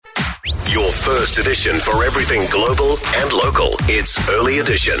Your first edition for everything global and local. It's Early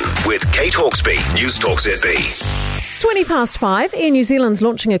Edition with Kate Hawkesby, News Talk ZB. 20 past 5, Air New Zealand's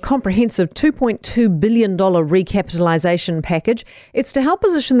launching a comprehensive $2.2 billion recapitalisation package. It's to help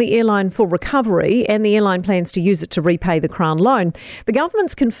position the airline for recovery, and the airline plans to use it to repay the Crown loan. The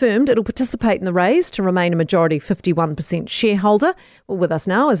government's confirmed it'll participate in the raise to remain a majority 51% shareholder. Well, with us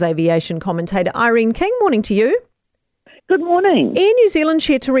now is aviation commentator Irene King. Morning to you. Good morning. Air New Zealand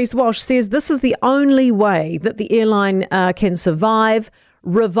Chair Therese Walsh says this is the only way that the airline can survive,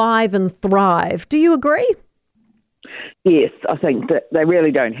 revive and thrive. Do you agree? Yes, I think that they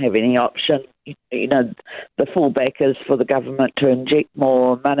really don't have any option. You know, the fallback is for the government to inject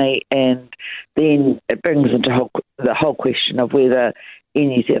more money, and then it brings into the whole question of whether Air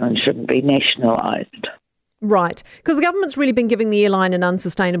New Zealand shouldn't be nationalised. Right, because the government's really been giving the airline an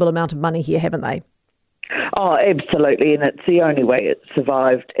unsustainable amount of money here, haven't they? Oh, absolutely, and it's the only way it's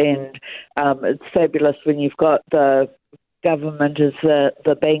survived, and it's fabulous when you've got the government as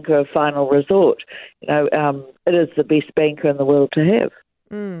the banker of final resort. You know, it is the best banker in the world to have.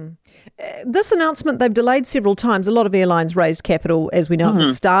 This announcement, they've delayed several times. A lot of airlines raised capital, as we know, at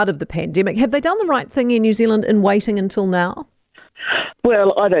the start of the pandemic. Have they done the right thing in New Zealand in waiting until now?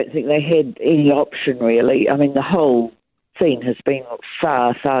 Well, I don't think they had any option, really. I mean, the whole scene has been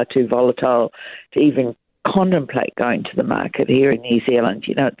far, far too volatile to even contemplate going to the market here in New Zealand.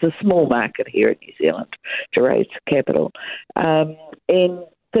 You know, it's a small market here in New Zealand to raise capital. And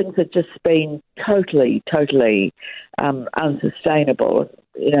things have just been totally unsustainable.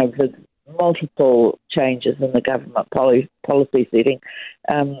 You know, with multiple changes in the government policy setting,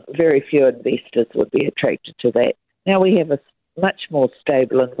 very few investors would be attracted to that. Now we have a much more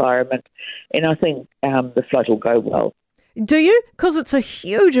stable environment, and I think the float will go well. Do you? Because it's a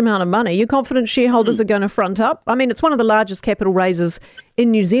huge amount of money. You're confident shareholders are going to front up? I mean, it's one of the largest capital raises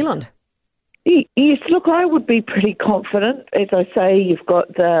in New Zealand. Yes, look, I would be pretty confident. As I say, you've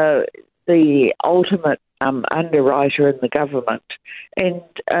got the ultimate underwriter in the government, and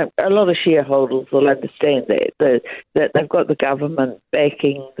a lot of shareholders will understand that they've got the government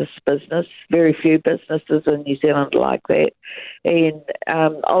backing this business. Very few businesses in New Zealand like that, and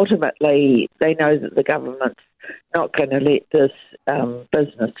ultimately they know that the government's not going to let this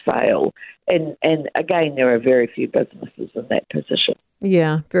business fail. And again, there are very few businesses in that position.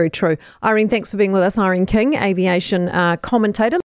 Yeah, very true. Irene, thanks for being with us. Irene King, aviation commentator.